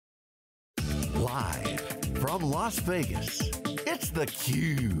Live from Las Vegas, it's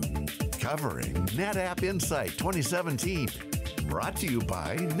theCUBE, covering NetApp Insight 2017. Brought to you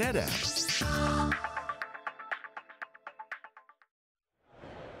by NetApp.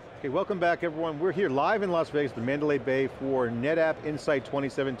 Okay, welcome back everyone. We're here live in Las Vegas, the Mandalay Bay for NetApp Insight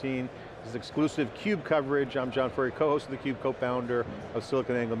 2017. This is exclusive CUBE coverage. I'm John Furrier, co-host of theCUBE, co-founder of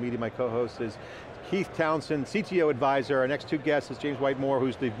SiliconANGLE Media. My co-host is Keith Townsend, CTO advisor. Our next two guests is James Whitemore,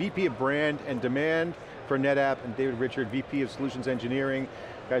 who's the VP of Brand and Demand for NetApp, and David Richard, VP of Solutions Engineering.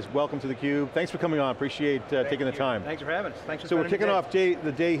 Guys, welcome to theCUBE. Thanks for coming on, appreciate taking the time. Thanks for having us, thanks for So we're kicking off the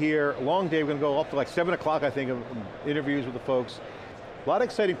day here, a long day, we're going to go up to like 7 o'clock, I think, of interviews with the folks. A lot of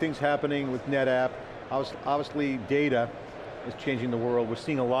exciting things happening with NetApp. Obviously, data is changing the world. We're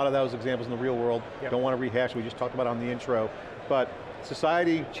seeing a lot of those examples in the real world. Yep. Don't want to rehash, we just talked about it on the intro. But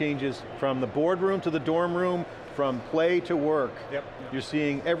society changes from the boardroom to the dorm room, from play to work. Yep. You're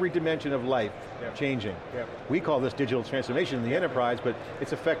seeing every dimension of life changing. Yep. We call this digital transformation in the enterprise, but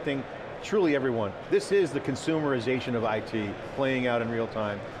it's affecting truly everyone. This is the consumerization of IT playing out in real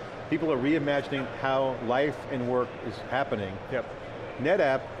time. People are reimagining how life and work is happening. Yep.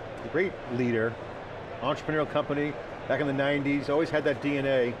 NetApp, a great leader, entrepreneurial company, back in the 90s, always had that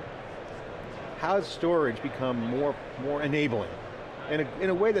DNA. How has storage become more enabling in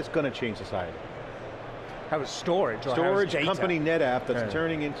a way that's going to change society? How is storage? Storage company NetApp that's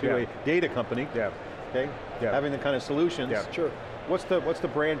turning into a data company. Okay? Having the kind of solutions. Sure. What's the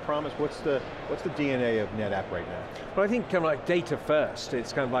brand promise? What's the DNA of NetApp right now? Well, I think kind of like data first.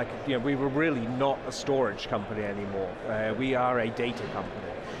 It's kind of like, we were really not a storage company anymore. We are a data company.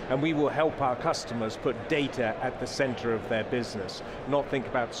 And we will help our customers put data at the center of their business. Not think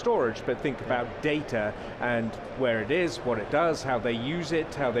about storage, but think about data and where it is, what it does, how they use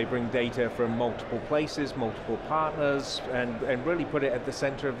it, how they bring data from multiple places, multiple partners, and really put it at the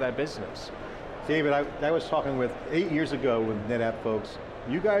center of their business. David, I was talking with 8 years ago with NetApp folks.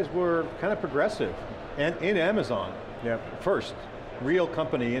 You guys were kind of progressive and in Amazon. First, real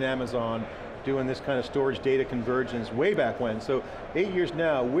company in Amazon doing this kind of storage data convergence way back when. So 8 years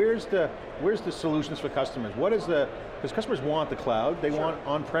now, where's the solutions for customers? Because customers want the cloud, they want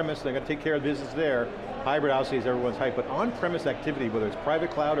on-premise, they got to take care of business there. Hybrid obviously is everyone's hype, but on-premise activity, whether it's private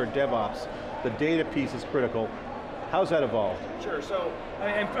cloud or DevOps, the data piece is critical. How's that evolved? Sure, so,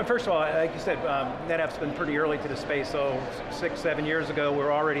 first of all, like you said, NetApp's been pretty early to the space, so 6, 7 years ago,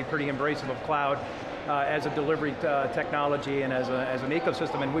 we're already pretty embracive of cloud as a delivery technology and as an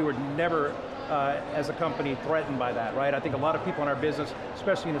ecosystem, and we were never, as a company, threatened by that, right? I think a lot of people in our business,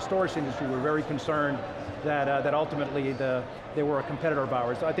 especially in the storage industry, were very concerned that ultimately they were a competitor of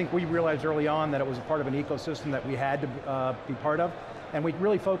ours. I think we realized early on that it was a part of an ecosystem that we had to be part of, and we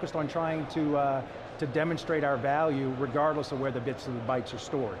really focused on trying to demonstrate our value regardless of where the bits and the bytes are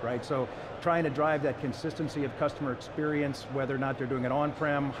stored, right? So trying to drive that consistency of customer experience, whether or not they're doing it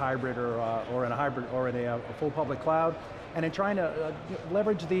on-prem, hybrid, or in a hybrid, or in a full public cloud, and then trying to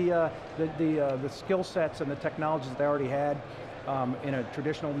leverage the skill sets and the technologies they already had in a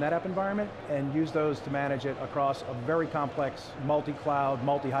traditional NetApp environment and use those to manage it across a very complex multi-cloud,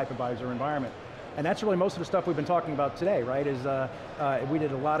 multi-hypervisor environment. And that's really most of the stuff we've been talking about today, right? We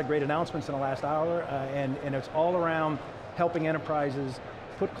did a lot of great announcements in the last hour, and it's all around helping enterprises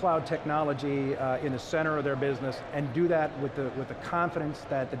put cloud technology in the center of their business and do that with the confidence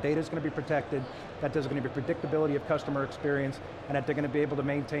that the data is going to be protected, that there's going to be predictability of customer experience, and that they're going to be able to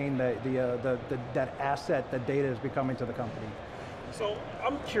maintain that asset that data is becoming to the company. So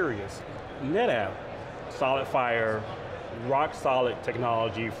I'm curious, NetApp, SolidFire, rock solid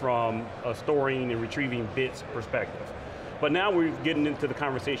technology from a storing and retrieving bits perspective. But now we're getting into the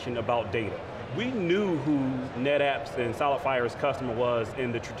conversation about data. We knew who NetApp's and SolidFire's customer was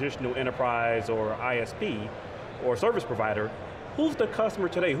in the traditional enterprise or ISP or service provider. Who's the customer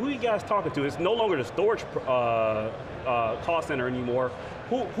today? Who are you guys talking to? It's no longer the storage call center anymore.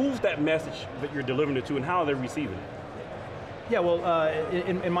 Who's that message that you're delivering it to, and how are they receiving it? Yeah, well,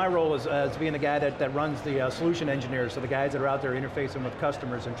 in my role as being the guy that runs the solution engineers, so the guys that are out there interfacing with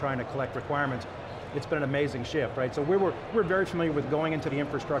customers and trying to collect requirements, it's been an amazing shift, right? So we're very familiar with going into the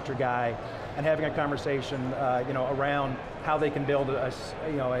infrastructure guy and having a conversation, around how they can build a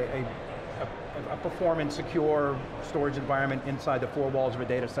performance, secure storage environment inside the four walls of a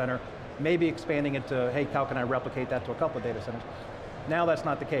data center, maybe expanding it to, hey, how can I replicate that to a couple of data centers? Now that's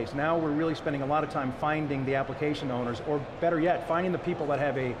not the case. Now we're really spending a lot of time finding the application owners, or better yet, finding the people that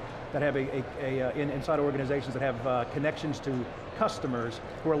have inside organizations that have connections to customers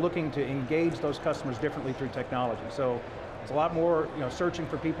who are looking to engage those customers differently through technology. So It's a lot more searching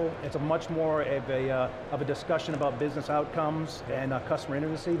for people. It's a much more of a discussion about business outcomes and customer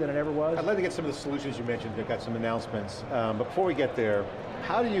intimacy than it ever was. I'd like to get some of the solutions you mentioned. We've got some announcements. But before we get there,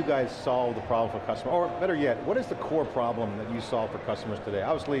 how do you guys solve the problem for customers? Or better yet, what is the core problem that you solve for customers today?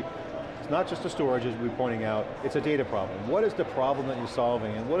 Obviously, it's not just the storage, as we were pointing out, it's a data problem. What is the problem that you're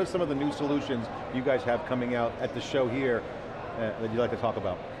solving, and what are some of the new solutions you guys have coming out at the show here that you'd like to talk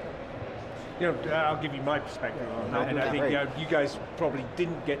about? I'll give you my perspective on that, and I think you guys probably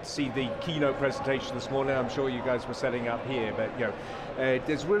didn't get to see the keynote presentation this morning. I'm sure you guys were setting up here, but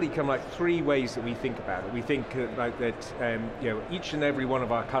there's really kind of like three ways that we think about it. We think like that each and every one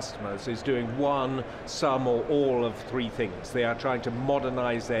of our customers is doing one, some, or all of three things. They are trying to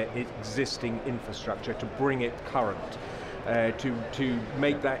modernize their existing infrastructure to bring it current. To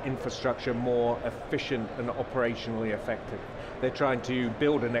make that infrastructure more efficient and operationally effective. They're trying to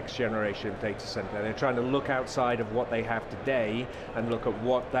build a next generation data center. They're trying to look outside of what they have today and look at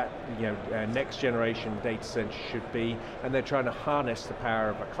what that next generation data center should be, and they're trying to harness the power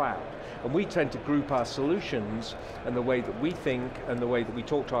of a cloud. And we tend to group our solutions and the way that we think and the way that we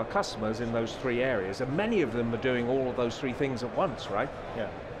talk to our customers in those three areas. And many of them are doing all of those three things at once, right? Yeah.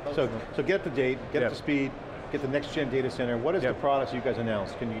 So get up to date, get up to speed, get the next gen data center. What is the products you guys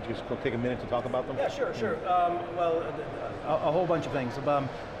announced? Can you just go take a minute to talk about them? Yeah, sure. Well, a whole bunch of things.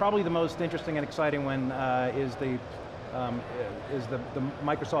 Probably the most interesting and exciting one is the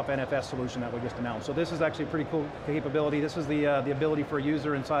Microsoft NFS solution that we just announced. So this is actually a pretty cool capability. This is the ability for a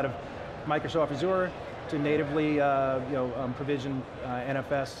user inside of Microsoft Azure to natively provision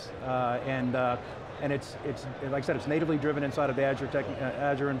NFS and it's like I said, it's natively driven inside of the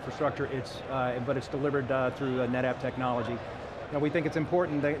Azure infrastructure. But it's delivered through NetApp technology. Now we think it's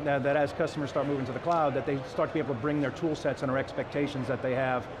important that as customers start moving to the cloud, that they start to be able to bring their tool sets and their expectations that they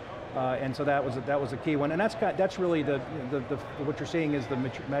have. And so that was a key one, and that's really what you're seeing is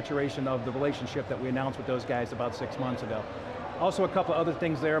the maturation of the relationship that we announced with those guys about 6 months ago. Also a couple of other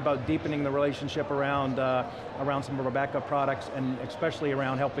things there about deepening the relationship around some of our backup products, and especially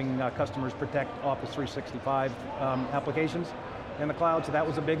around helping customers protect Office 365 applications in the cloud, so that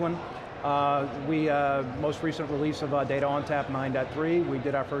was a big one. Most recent release of Data ONTAP 9.3, we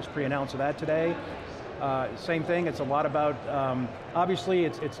did our first pre-announce of that today. Same thing, it's a lot about, obviously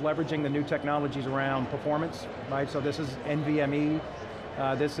it's leveraging the new technologies around performance, right? So this is NVMe,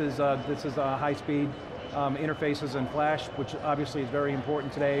 this is high-speed interfaces and flash, which obviously is very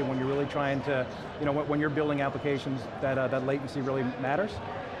important today when you're really trying to, when you're building applications that latency really matters.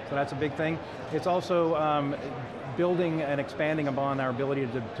 So that's a big thing. It's also building and expanding upon our ability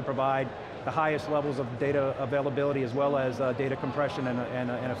to provide the highest levels of data availability as well as data compression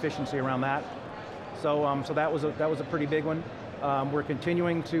and efficiency around that. So that was a pretty big one. We're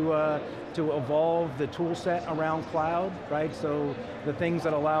continuing to evolve the tool set around cloud, right? So the things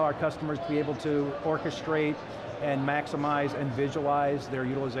that allow our customers to be able to orchestrate and maximize and visualize their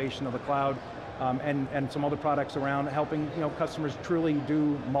utilization of the cloud, and some other products around helping customers truly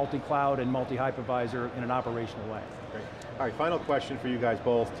do multi-cloud and multi-hypervisor in an operational way. Great. All right, final question for you guys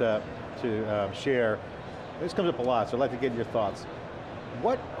both to share. This comes up a lot, so I'd like to get your thoughts.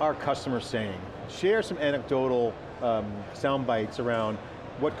 What are customers saying? Share some anecdotal sound bites around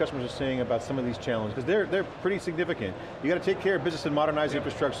what customers are saying about some of these challenges, because they're pretty significant. You got to take care of business and modernize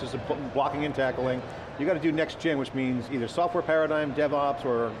infrastructures, blocking and tackling. You got to do next gen, which means either software paradigm, DevOps,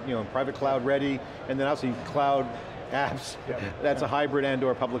 or private cloud ready, and then obviously cloud apps. That's a hybrid and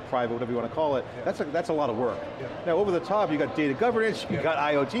or public-private, whatever you want to call it. That's a lot of work. Now over the top, you got data governance, you got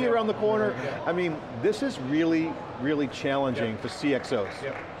IoT around the corner. I mean, this is really, really challenging for CXOs.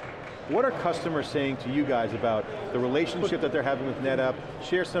 What are customers saying to you guys about the relationship that they're having with NetApp?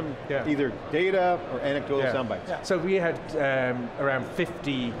 Share some either data or anecdotal sound bites. So we had around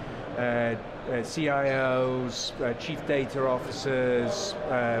 50 CIOs, chief data officers,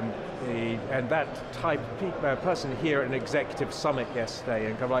 and that type of person here at an executive summit yesterday,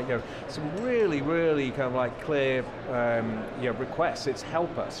 and kind of like some really, really kind of like clear requests. It's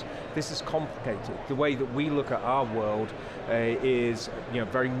help us. This is complicated. The way that we look at our world is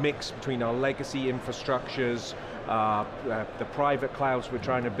very mixed between our legacy infrastructures, the private clouds we're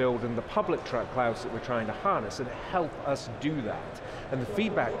trying to build, and the public clouds that we're trying to harness, and help us do that. And the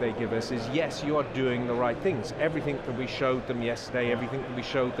feedback they give us is, yes, you are doing the right things. Everything that we showed them yesterday, everything that we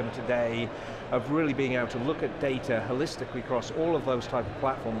showed them today, of really being able to look at data holistically across all of those type of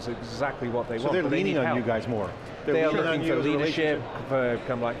platforms is exactly what they want. So they're leaning on you guys more. They're looking for leadership, for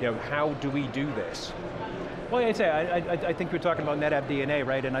kind of like, how do we do this? Well, I'd say, I think you're talking about NetApp DNA,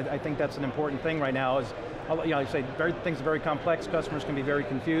 right? And I think that's an important thing right now is, I say things are very complex, customers can be very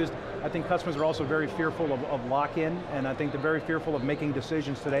confused. I think customers are also very fearful of lock-in, and I think they're very fearful of making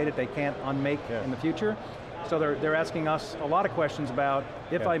decisions today that they can't unmake in the future. So they're asking us a lot of questions about,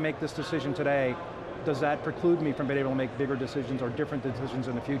 if I make this decision today, does that preclude me from being able to make bigger decisions or different decisions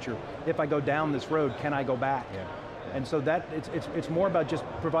in the future? If I go down this road, can I go back? And so that, it's more about just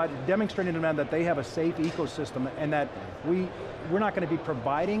demonstrating to them that they have a safe ecosystem and that we're not going to be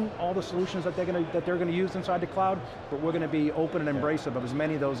providing all the solutions that they're going to use inside the cloud, but we're going to be open and embracive of as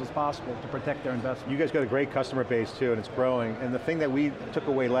many of those as possible to protect their investment. You guys got a great customer base too, and it's growing. And the thing that we took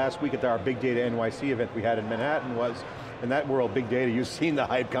away last week at our Big Data NYC event we had in Manhattan was, in that world, big data, you've seen the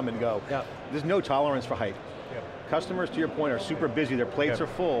hype come and go. There's no tolerance for hype. Customers, to your point, are super busy, their plates are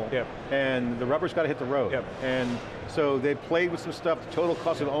full, and the rubber's got to hit the road. And so they played with some stuff, the total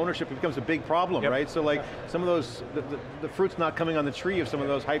cost of ownership becomes a big problem, right? So like, some of those, the fruit's not coming on the tree of some of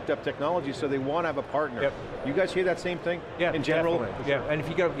those hyped up technologies, so they want to have a partner. You guys hear that same thing? In general? Definitely. And if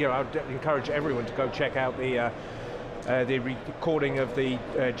you go, I'd encourage everyone to go check out the recording of the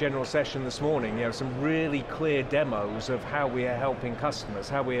general session this morning, some really clear demos of how we are helping customers,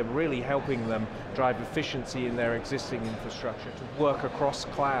 how we are really helping them drive efficiency in their existing infrastructure, to work across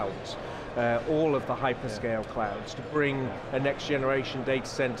clouds, all of the hyperscale clouds, to bring a next generation data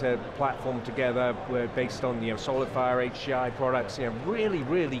center platform together based on SolidFire, HCI products, really,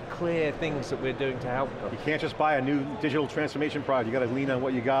 really clear things that we're doing to help them. You can't just buy a new digital transformation product, you got to lean on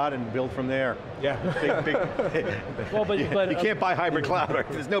what you got and build from there. Big. Well, but you can't buy hybrid cloud, right?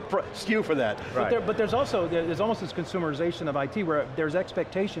 There's no SKU for that. But there's also, there's almost this consumerization of IT where there's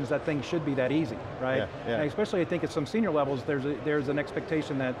expectations that things should be that easy, right? And especially I think at some senior levels, there's an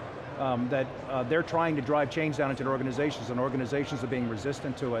expectation that they're trying to drive change down into their organizations, and organizations are being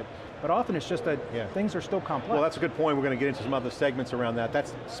resistant to it. But often it's just that things are still complex. Well, that's a good point. We're going to get into some other segments around that.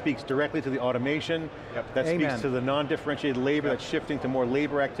 That speaks directly to the automation. That speaks to the non-differentiated labor that's shifting to more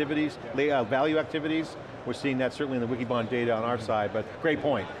labor activities, value activities. We're seeing that certainly in the Wikibon data on our side, but great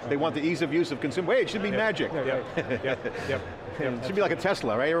point. They want the ease of use of consumer. Wait, it should be magic. It should be like a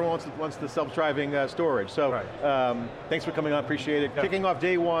Tesla, right? Everyone wants the self-driving storage. So thanks for coming on, appreciate it. Kicking off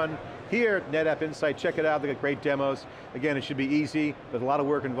day one here at NetApp Insight, check it out, they got great demos. Again, it should be easy, there's a lot of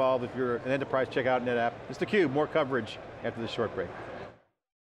work involved. If you're an enterprise, check out NetApp. It's theCUBE, more coverage after this short break.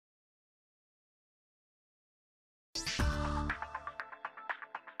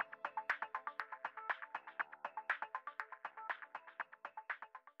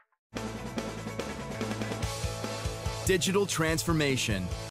 Digital transformation.